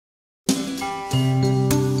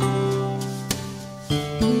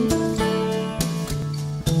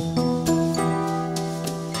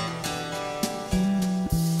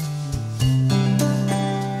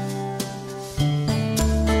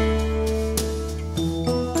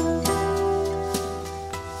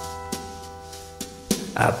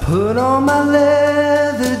I put on my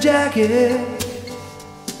leather jacket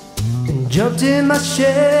and jumped in my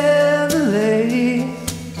Chevrolet,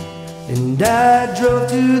 and I drove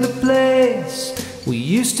to the place we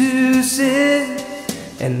used to sit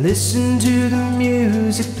and listen to the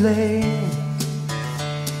music play.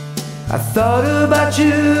 I thought about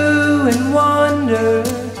you and wondered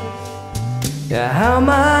how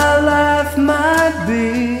my life might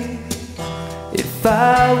be if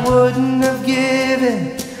I wouldn't have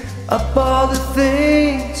given up all the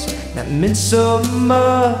things that meant so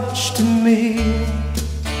much to me.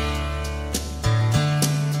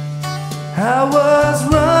 I was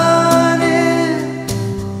running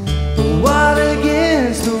wild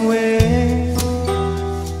against the wind.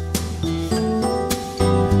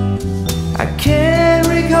 I can't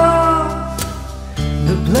recall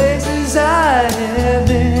the places I have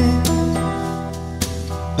been.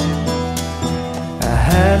 I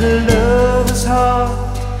had a lover's heart,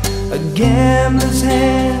 a gambler's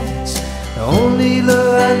hands. The only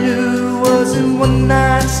love I knew was in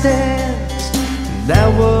one-night stands. And that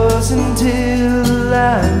was until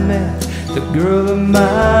I met the girl of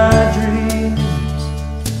my dreams.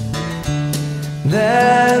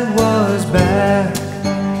 That was back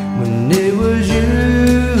when it was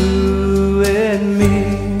you and me.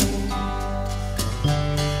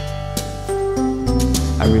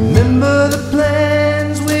 I remember the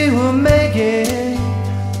plans we were making,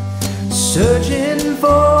 searching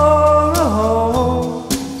for a home.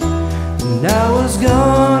 And I was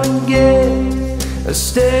gonna get a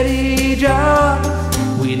steady job,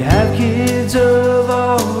 we'd have kids of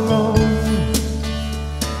our own.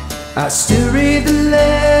 I still read the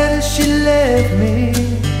letters she left me.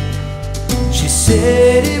 She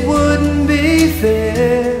said it wouldn't be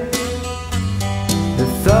fair, the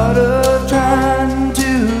thought of trying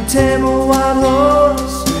to tame a wild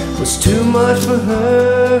horse was too much for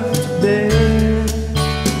her to bear.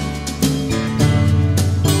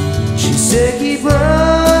 She said keep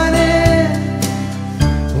running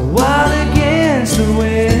wild against the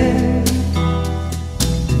wind,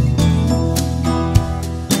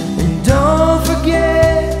 and don't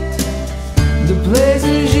forget the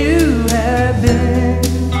places you have been.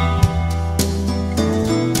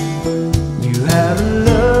 You have a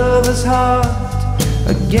lover's heart,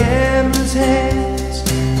 a gambler's hands.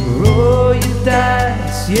 Roll your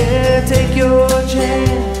dice, yeah, take your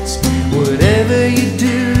chance. Whatever you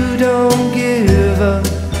do, don't give up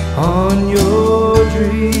on your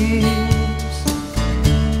dreams.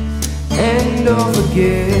 And don't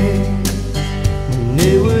forget when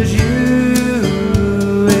it was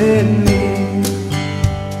you and me.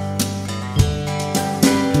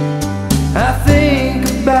 I think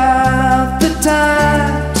about the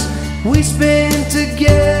times we spent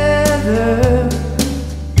together,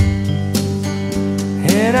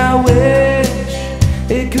 and I wish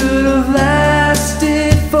it could have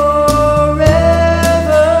lasted forever.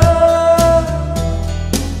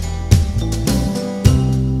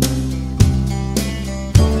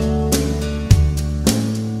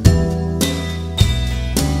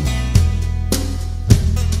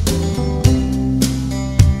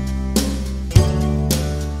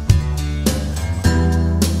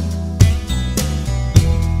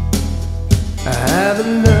 I have a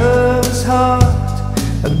lover's heart,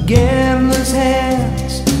 a gambler's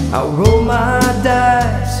hands. I'll roll my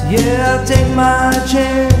dice, yeah, I'll take my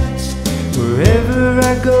chance. Wherever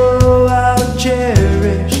I go, I'll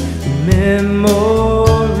cherish the memories.